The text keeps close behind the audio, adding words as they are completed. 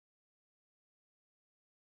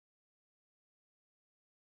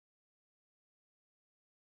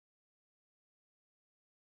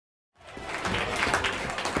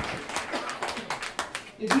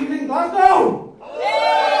Good evening, Glasgow!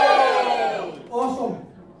 Awesome.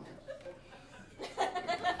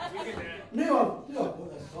 No, I've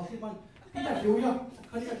got this sausage, man. Did I feel you?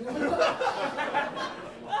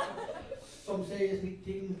 Some say it's like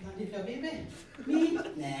taking candy for a baby. Me?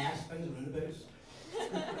 Nah, spins and roundabouts.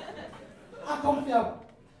 I come from a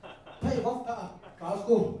pretty rough bit of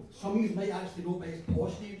Glasgow. Some of you might actually know, but it's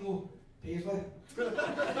posh, you know, Paisley.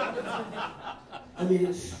 I mean,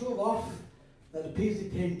 it's so rough that the Paisley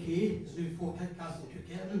 10K is now 4 Kit Kats and 2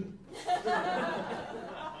 Kettering.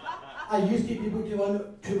 I used to be able to run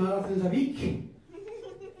 2 marathons a week, and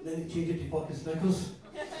then they changed it to fucking Snickers.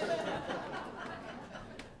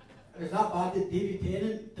 It was that bad that David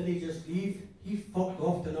Tennant didn't just leave, he fucked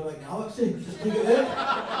off to another galaxy, just took it out.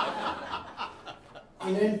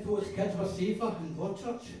 And then thought his kids were safer in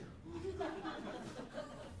Broadchurch.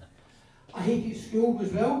 I hated school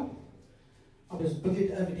as well. I was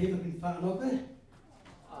bullied every day for being fat and ugly.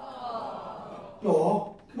 Aww.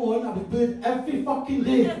 No, come on, I was bullied every fucking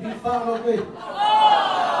day for being fat and ugly.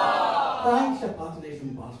 Aww. Thanks, you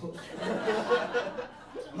patronising bastards.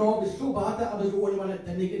 No, it was so bad that I was the only one that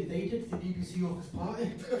didn't get invited to the BBC office party.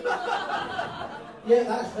 Yeah,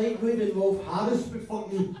 that's right, no even Rolf Harris would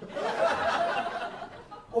fuck me.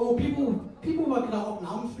 Although people were kind of up in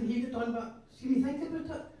arms when he got done, but see me think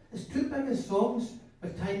about it, his 2 biggest songs were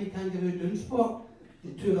Tiny Kangaroo Doonspot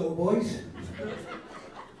and 2 Little Boys.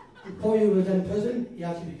 And while he was in prison, he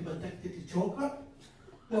actually became addicted to chocolate.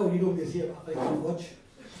 Well, you know what they say about a thing fudge.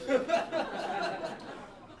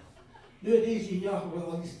 Nowadays you hear about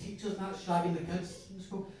all these teachers and that shagging the kids in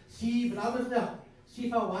school. See, when I was there, see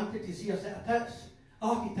if I wanted to see a set of tits, I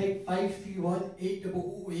had to type 531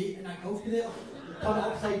 8008 in a calculator and turn it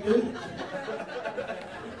upside down.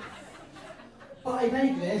 But I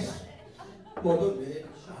digress. Well, don't really, it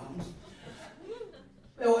happens.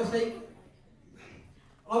 Well, it's like,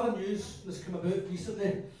 other news that's come about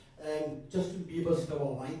recently, Justin Bieber's still a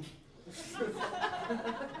wank.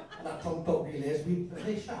 And I trumped up with a lesbian, but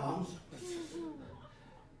hey, shit happens.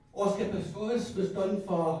 Oscar Pistorius was done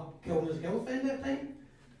for killing his girlfriend at the time.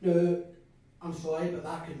 Now, I'm sorry, but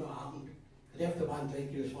that could not happen. He left the man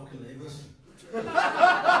drink, he was fucking legless.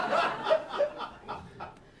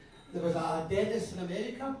 There was a dentist in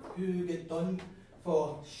America who got done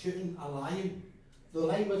for shooting a lion. The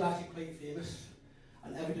lion was actually quite famous,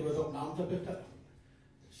 and everybody was up in arms about it.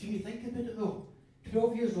 See me think about it though.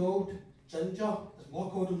 12 years old, Ginger, is more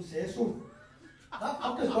called him Cecil. That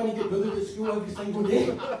fucker's going to get bullied at school every single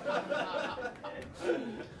day.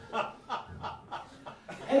 How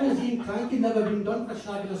has Ian Cranky never been done for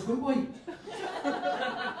shagging a schoolboy?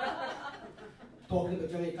 Talking about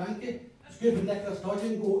Jimmy Cranky, scooping Nicola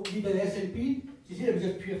Sturgeon, go read the SNP. She said it was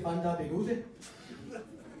just pure fandabigosi.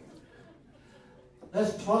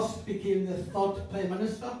 This trust became the 3rd Prime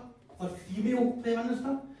Minister, 3rd female Prime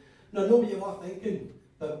Minister. Now, nobody you are thinking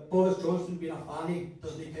that Boris Johnson being a fanny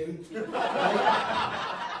doesn't count. Right?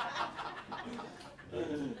 I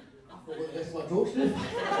forgot the rest of my jokes now.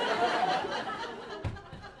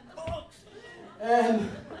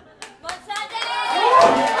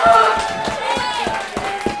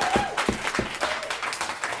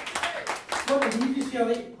 What the easiest here,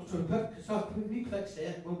 right? So we quick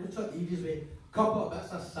set, we'll get the easiest way. Couple of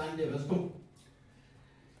bits of sandy wisdom.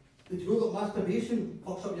 Did you know that masturbation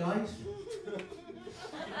fucks up your eyes?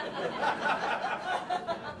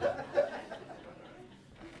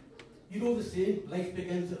 You know the saying, life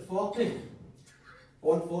begins at 40?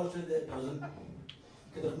 Unfortunately it doesn't.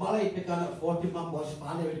 Because if my life began at 40, my worst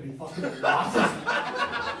fanny would have been fucking massive.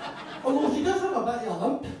 Although she does have a bit of a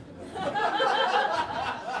lump.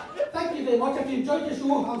 Thank you very much. If you enjoyed the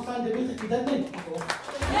show, I'm Sandy Boots. If you didn't,